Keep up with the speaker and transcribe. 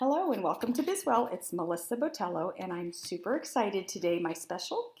Hello and welcome to Bizwell. It's Melissa Botello and I'm super excited today. My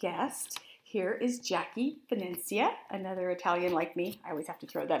special guest here is Jackie Venezia, another Italian like me. I always have to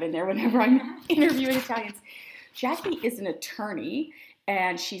throw that in there whenever I'm interviewing Italians. Jackie is an attorney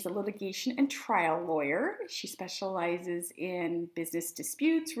and she's a litigation and trial lawyer. She specializes in business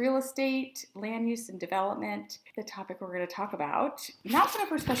disputes, real estate, land use and development. The topic we're going to talk about, not one of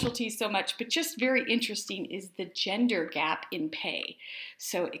her specialties so much, but just very interesting, is the gender gap in pay.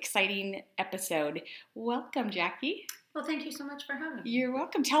 So exciting episode. Welcome, Jackie. Well, thank you so much for having me. You're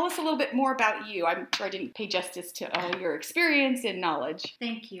welcome. Tell us a little bit more about you. I'm sure I didn't pay justice to all your experience and knowledge.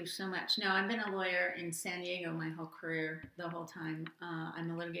 Thank you so much. No, I've been a lawyer in San Diego my whole career, the whole time.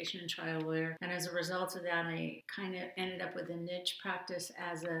 I'm a litigation and trial lawyer. And as a result of that, I kind of ended up with a niche practice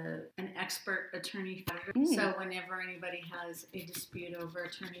as an expert attorney. So whenever anybody has a dispute over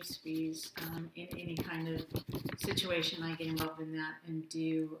attorney's fees in any kind of situation, I get involved in that and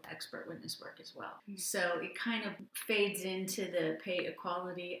do expert witness work as well. So it kind of fades into the pay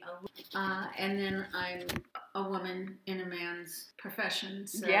equality. And then I'm a woman in a man's profession.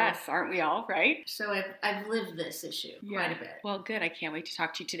 So, yes, aren't we all, right? So I've lived this issue quite a bit. Well, good. I can't wait to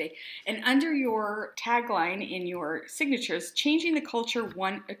talk to you today. And under your tagline in your signatures, changing the culture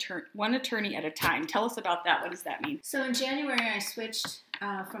one attorney at a time. Tell us about that. What does that mean? So in January, I switched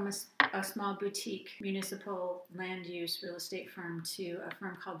from a small boutique municipal land use real estate firm to a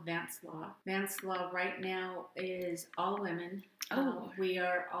firm called Vance Law. Vance Law right now is all women. We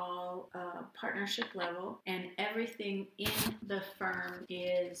are all partnership level, and everything in the firm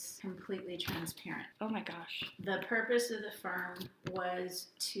is completely transparent. Oh my gosh. The purpose of the firm was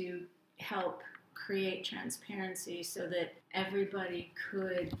to help create transparency so that everybody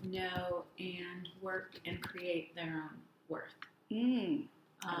could know and work and create their own worth.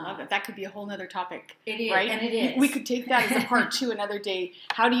 I love it. That could be a whole nother topic. It is, right? And it is. We could take that as a part two another day.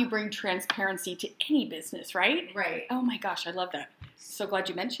 How do you bring transparency to any business, right? Right. Oh my gosh, I love that. So glad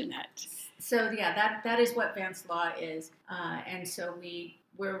you mentioned that. So yeah, that is what Vance Law is. And so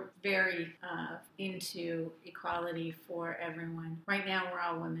we're very into equality for everyone. Right now we're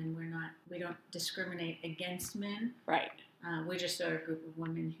all women. We don't discriminate against men. Right. We just are a group of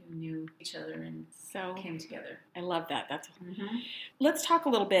women who knew each other and came together. I love that. Let's talk a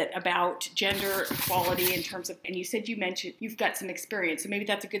little bit about gender equality in terms of, and you said you mentioned you've got some experience, so maybe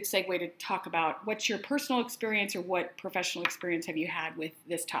that's a good segue to talk about what's your personal experience or what professional experience have you had with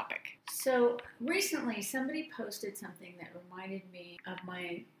this topic? So recently somebody posted something that reminded me of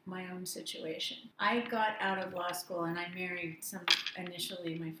my own situation. I got out of law school and I married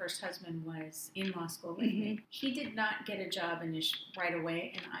initially. My first husband was in law school with me. He did not get a job right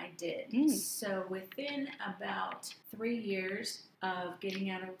away, and I did. So within about 3 years of getting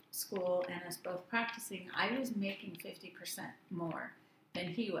out of school and us both practicing, I was making 50% more than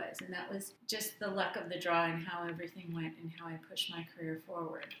he was, and that was just the luck of the draw and how everything went and how I pushed my career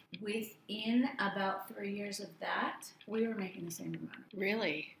forward. Within about 3 years of that, we were making the same amount.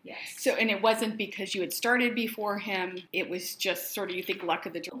 Really? Yes. So, and it wasn't because you had started before him, it was just sort of, you think, luck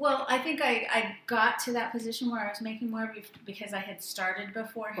of the draw? Well, I think I got to that position where I was making more because I had started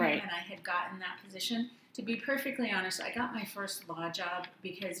before him, right, and I had gotten that position. To be perfectly honest, I got my first law job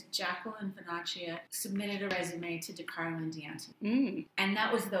because Jacqueline Venaccia submitted a resume to DeCarlo and D'Antoni. And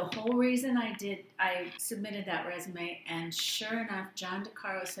that was the whole reason I submitted that resume. And sure enough, John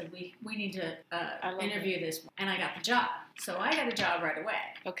DeCarlo said, we need to interview this. And I got the job. So I got a job right away.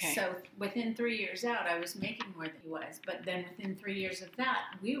 Okay. So within 3 years out, I was making more than he was. But then within 3 years of that,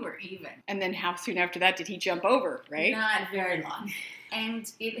 we were even. And then how soon after that did he jump over, right? Not very long.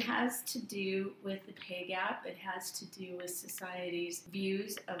 And it has to do with the pay gap. It has to do with society's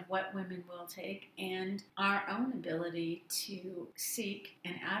views of what women will take and our own ability to seek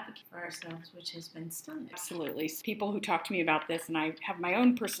and advocate for ourselves, which has been stunning. Absolutely. People who talk to me about this, and I have my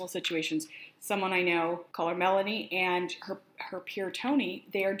own personal situations, someone I know, call her Melanie, and her peer Tony,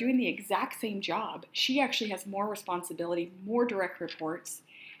 they are doing the exact same job. She actually has more responsibility, more direct reports,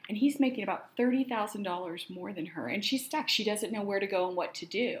 and he's making about $30,000 more than her. And she's stuck. She doesn't know where to go and what to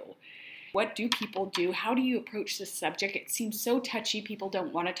do. What do people do? How do you approach this subject? It seems so touchy. People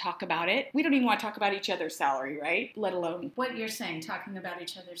don't want to talk about it. We don't even want to talk about each other's salary, right? Let alone what you're saying, talking about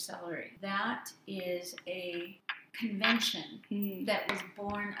each other's salary. That is a convention that was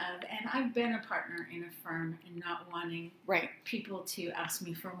born of, and I've been a partner in a firm and not wanting people to ask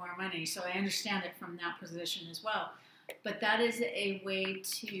me for more money. So I understand it from that position as well. But that is a way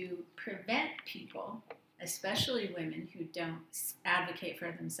to prevent people, especially women who don't advocate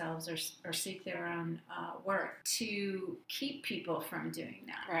for themselves or seek their own worth, to keep people from doing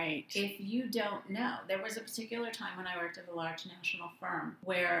that. Right. If you don't know, there was a particular time when I worked at a large national firm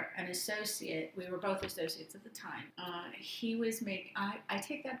where an associate, we were both associates at the time, he was I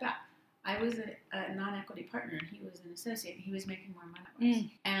take that back. I was a non-equity partner, and he was an associate, and he was making more money than I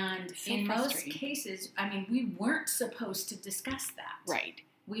was. And So in most cases, I mean, we weren't supposed to discuss that. Right.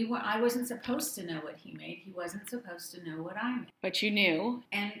 I wasn't supposed to know what he made. He wasn't supposed to know what I made. But you knew.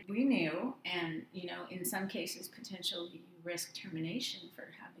 And we knew, and, in some cases, potentially you risk termination for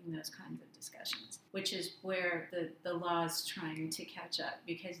having those kinds of discussions, which is where the law is trying to catch up,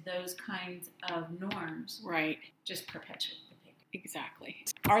 because those kinds of norms just perpetuate. Exactly.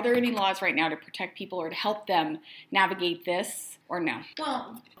 Are there any laws right now to protect people or to help them navigate this, or no?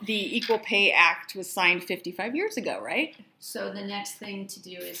 Well, the Equal Pay Act was signed 55 years ago, right? So the next thing to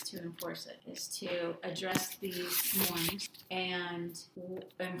do is to enforce it, is to address these norms and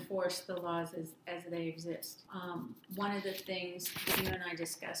enforce the laws as they exist. One of the things that you and I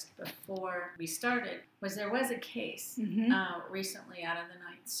discussed before we started was there was a case recently out of the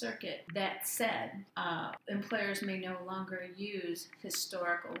Ninth Circuit that said employers may no longer use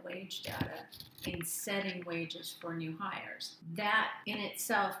historical wage data in setting wages for new hires. That in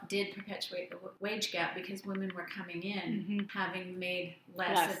itself did perpetuate the wage gap, because women were coming in having made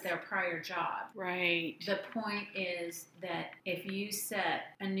less at their prior job. Right. The point is that if you set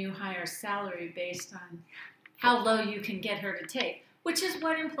a new hire salary based on how low you can get her to take, which is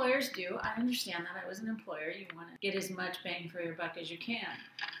what employers do. I understand that. I was an employer. You want to get as much bang for your buck as you can.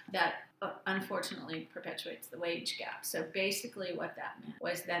 That unfortunately perpetuates the wage gap. So basically what that meant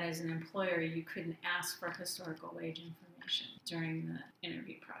was that as an employer, you couldn't ask for historical wage information during the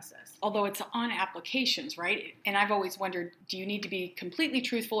interview process. Although it's on applications, right? And I've always wondered, do you need to be completely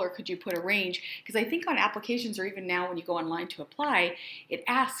truthful, or could you put a range? Because I think on applications, or even now when you go online to apply, it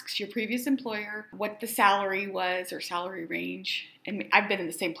asks your previous employer what the salary was or salary range. And I've been in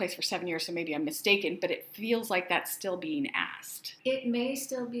the same place for 7 years, so maybe I'm mistaken, but it feels like that's still being asked. It may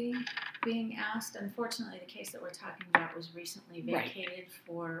still be being asked. Unfortunately, the case that we're talking about was recently vacated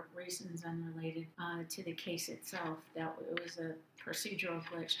for reasons unrelated to the case itself. That it was a procedural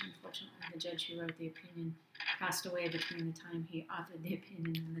glitch. Unfortunately, the judge who wrote the opinion passed away between the time he authored the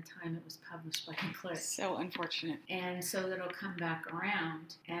opinion and the time it was published by the clerk. So unfortunate. And so it'll come back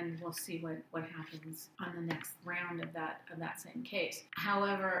around, and we'll see what happens on the next round of that same case.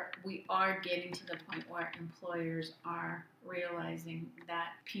 However, we are getting to the point where employers are realizing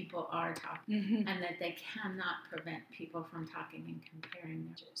that people are talking and that they cannot prevent people from talking and comparing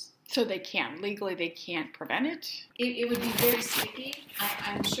wages. So they can. Legally, they can't prevent it? It would be very sticky.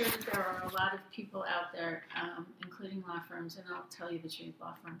 I'm sure that there are a lot of people out there, including law firms, and I'll tell you the truth,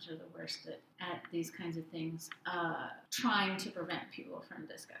 law firms are the worst at these kinds of things, trying to prevent people from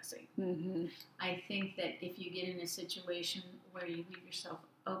discussing. I think that if you get in a situation where you leave yourself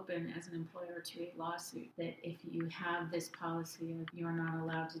open as an employer to a lawsuit, that if you have this policy of you're not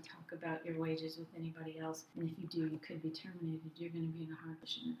allowed to talk about your wages with anybody else, and if you do, you could be terminated, you're going to be in a hard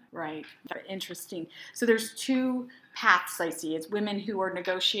position. Right. Interesting. So there's two paths I see. It's women who are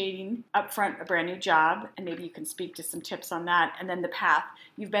negotiating upfront a brand new job, and maybe you can speak to some tips on that. And then the path,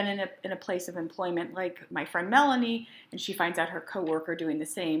 you've been in a place of employment like my friend Melanie, and she finds out her coworker doing the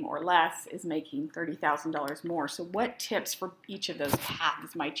same or less is making $30,000 more. So what tips for each of those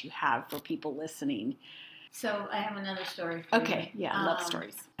paths might you have for people listening? So I have another story for you. Okay, yeah, I love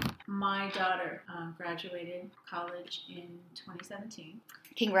stories. My daughter graduated college in 2017.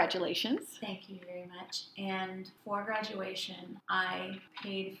 Congratulations. Thank you very much. And for graduation, I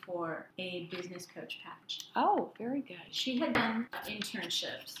paid for a business coach package. Oh, very good. She had done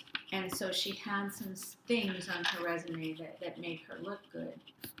internships, and so she had some things on her resume that made her look good.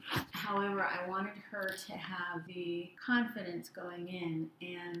 However, I wanted her to have the confidence going in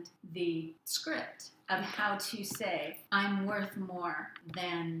and the script of how to say, I'm worth more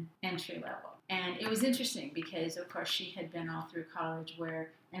than entry level. And it was interesting because, of course, she had been all through college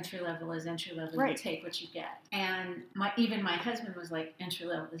where entry level is entry level. Right. You take what you get. And even my husband was like, entry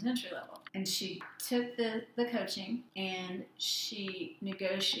level is entry level. And she took the coaching and she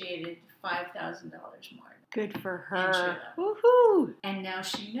negotiated $5,000 more. Good for her. Woohoo! And now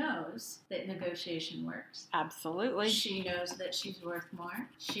she knows that negotiation works. Absolutely. She knows that she's worth more.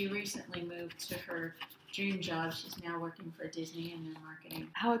 She recently moved to her dream job. She's now working for Disney in their marketing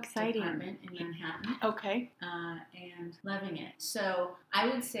How exciting. department in Manhattan. Okay. And loving it. So I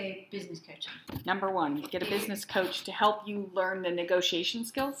would say business coaching. Number one, get a business coach to help you learn the negotiation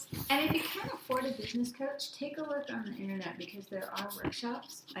skills. And if you can't afford a business coach, take a look on the internet because there are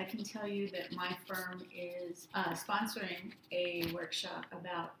workshops. I can tell you that my firm is sponsoring a workshop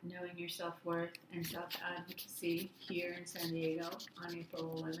about knowing your self-worth and self-advocacy here in San Diego on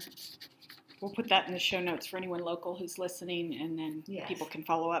April 11th. We'll put that in the show notes for anyone local who's listening, and then people can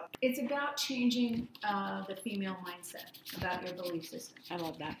follow up. It's about changing the female mindset about your belief system. I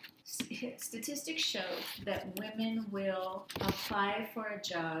love that. Statistics show that women will apply for a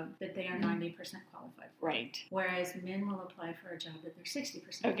job that they are 90% qualified for. Right. Whereas men will apply for a job that they're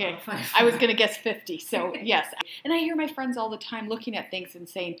 60% Okay. qualified for. I was going to guess 50, so yes. And I hear my friends all the time looking at things and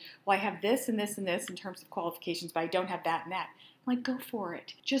saying, well, I have this and this and this in terms of qualifications, but I don't have that and that. I'm like, go for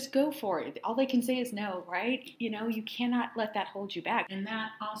it. Just go for it. All they can say is no, right? You cannot let that hold you back. And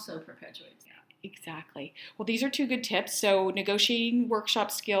that also perpetuates. Exactly. Well, these are two good tips. So negotiating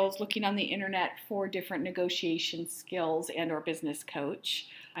workshop skills, looking on the internet for different negotiation skills, and or business coach.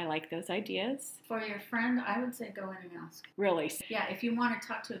 I like those ideas. For your friend, I would say go in and ask. Really? Yeah, if you want to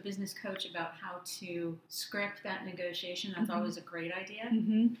talk to a business coach about how to script that negotiation, that's always a great idea.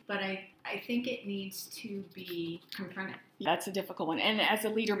 Mm-hmm. But I think it needs to be confronted. That's a difficult one. And as a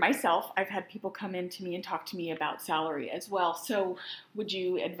leader myself, I've had people come in to me and talk to me about salary as well. So would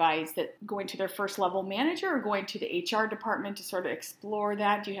you advise that going to their first level manager or going to the HR department to sort of explore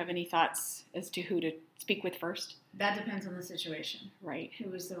that? Do you have any thoughts as to who to speak with first? That depends on the situation. Right.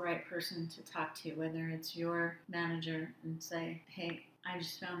 Who is the right person to talk to, whether it's your manager and say, hey, I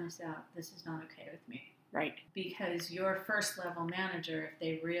just found this out. This is not okay with me. Right. Because your first level manager, if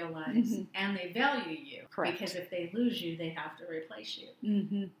they realize and they value you, correct. Because if they lose you, they have to replace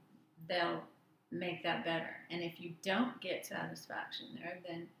you. They'll make that better. And if you don't get satisfaction there,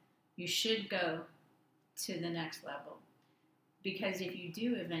 then you should go to the next level. Because if you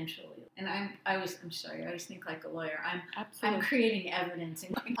do eventually, and I always think like a lawyer. I'm creating evidence.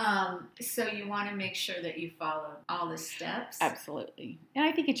 So you want to make sure that you follow all the steps. Absolutely. And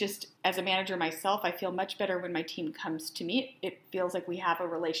I think it just, as a manager myself, I feel much better when my team comes to me. It feels like we have a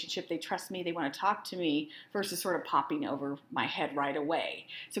relationship. They trust me. They want to talk to me versus sort of popping over my head right away.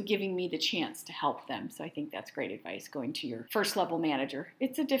 So giving me the chance to help them. So I think that's great advice, going to your first level manager.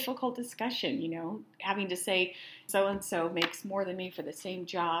 It's a difficult discussion, having to say so-and-so makes more than me for the same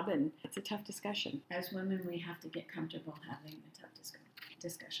job, and it's a tough discussion. As women, we have to get comfortable having the tough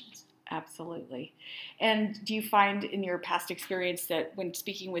discussions. Absolutely. And do you find in your past experience that when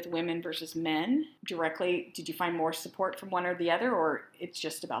speaking with women versus men directly, did you find more support from one or the other, or it's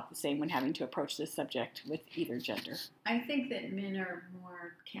just about the same when having to approach this subject with either gender? I think that men are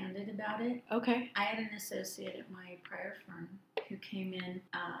more candid about it. Okay. I had an associate at my prior firm who came in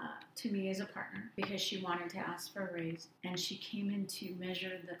to me as a partner because she wanted to ask for a raise, and she came in to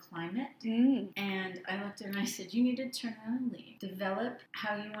measure the climate. And I looked at her and I said, you need to turn around and leave. Develop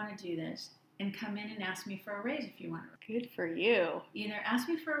how you want to do this and come in and ask me for a raise if you want to. Good for you. Either ask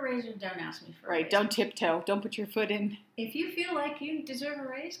me for a raise or don't ask me for a raise. Right, don't tiptoe. Don't put your foot in. If you feel like you deserve a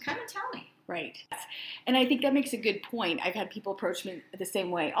raise, come and tell me. Right. And I think that makes a good point. I've had people approach me the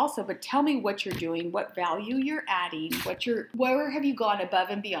same way also, but tell me what you're doing, what value you're adding, where have you gone above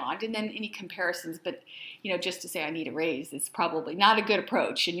and beyond, and then any comparisons. But, just to say I need a raise is probably not a good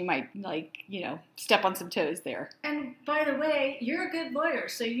approach, and you might, step on some toes there. And by the way, you're a good lawyer,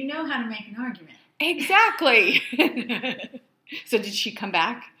 so you know how to make an argument. Exactly. So did she come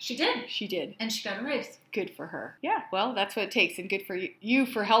back? She did. She did. And she got a raise. Good for her. Yeah, well, that's what it takes, and good for you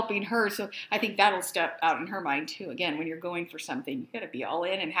for helping her. So I think that'll step out in her mind, too. Again, when you're going for something, you got to be all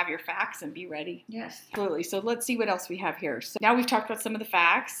in and have your facts and be ready. Yes. Absolutely. So let's see what else we have here. So now we've talked about some of the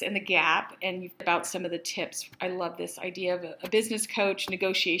facts and the gap, and about some of the tips. I love this idea of a business coach,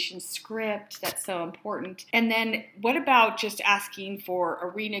 negotiation script. That's so important. And then what about just asking for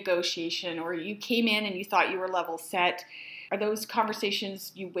a renegotiation, or you came in and you thought you were level set? Are those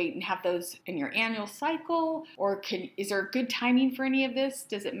conversations you wait and have those in your annual cycle? Or is there good timing for any of this?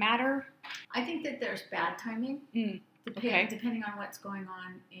 Does it matter? I think that there's bad timing. Okay. Depending on what's going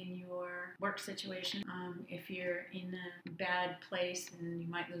on in your work situation. If you're in a bad place and you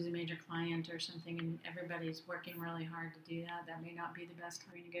might lose a major client or something and everybody's working really hard to do that, that may not be the best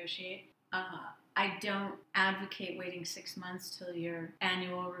time to negotiate. I don't advocate waiting 6 months till your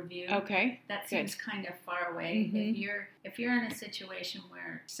annual review. Okay. That seems kind of far away. Mm-hmm. If you're in a situation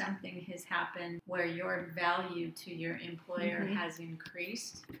where something has happened where your value to your employer Mm-hmm. has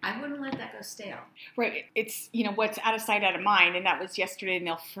increased, I wouldn't let that go stale. Right. It's, what's out of sight, out of mind, and that was yesterday, and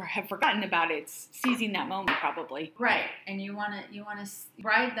they'll have forgotten about it. It's seizing that moment, probably. Right. And you want to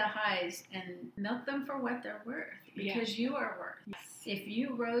ride the highs and milk them for what they're worth, because you are worth. Yes. If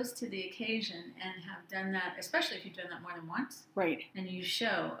you rose to the occasion and have done that, especially if you've done that more than once, right, and you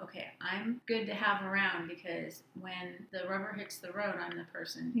show, okay, I'm good to have around because when the rubber hits the road, I'm the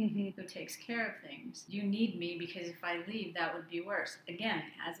person mm-hmm. who takes care of things. You need me because if I leave, that would be worse. Again,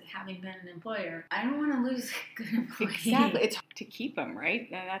 as having been an employer, I don't want to lose a good employee. Exactly. It's to keep them, right?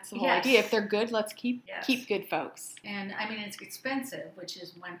 That's the whole Yes. idea. If they're good, let's keep good folks. And I mean, it's expensive, which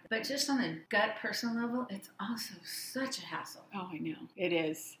is one thing. But just on a gut personal level, it's also such a hassle. Oh, I know. It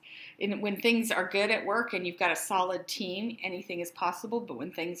is. And when things are good at work and you've got a solid team, anything is possible. But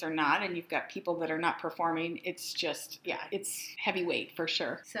when things are not and you've got people that are not performing, it's just, it's heavyweight for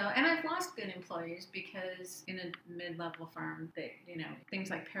sure. So, and I've lost good employees because in a mid-level firm, that things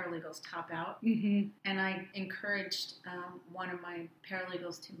like paralegals top out. Mm-hmm. And I encouraged one of my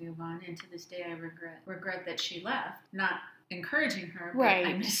paralegals to move on. And to this day, I regret that she left. Not encouraging her, but right.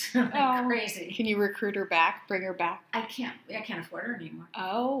 I miss her like crazy. Can you recruit her back, bring her back? I can't afford her anymore.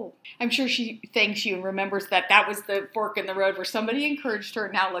 Oh, I'm sure she thanks you and remembers that was the fork in the road where somebody encouraged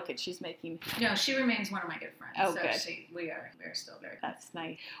her. Now look at, she's making. No, she remains one of my good friends. Oh, so good. We're still very good. That's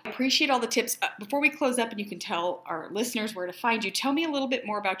nice. I appreciate all the tips. Before we close up and you can tell our listeners where to find you, tell me a little bit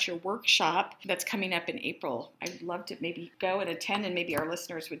more about your workshop that's coming up in April. I'd love to maybe go and attend, and maybe our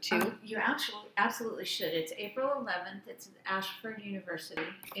listeners would too. You absolutely should. It's April 11th. It's at Ashford University.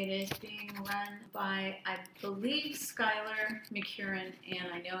 It is being run by, I believe, Skylar McCurran,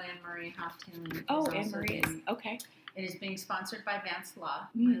 and I know Anne-Marie Hoftailin. Oh, Anne-Marie. Okay. It is being sponsored by Vance Law,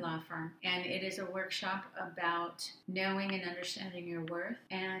 my law firm, and it is a workshop about knowing and understanding your worth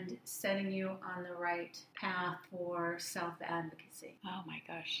and setting you on the right path for self-advocacy. Oh my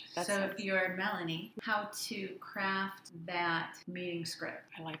gosh. So if you're Melanie, how to craft that meeting script.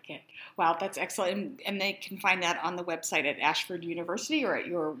 I like it. Wow, that's excellent. And they can find that on the website at Ashford University or at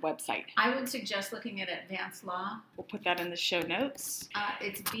your website? I would suggest looking at it at Vance Law. We'll put that in the show notes.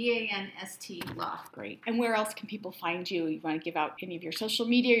 It's VANST Law. Great. And where else can people find you? You want to give out any of your social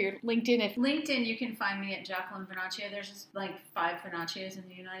media, your LinkedIn? LinkedIn, you can find me at Jacqueline Venaccia. There's just like 5 Venaccias in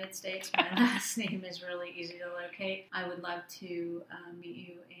the United States. My last name is really easy to locate. I would love to meet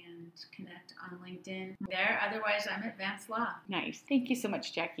you and connect on LinkedIn there. Otherwise, I'm at Vance Law. Nice. Thank you so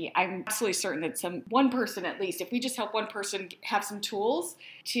much, Jackie. I'm absolutely certain that one person at least, if we just help one person have some tools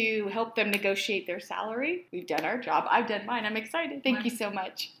to help them negotiate their salary, we've done our job. I've done mine. I'm excited. Thank you so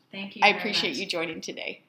much. Thank you. I appreciate you joining today.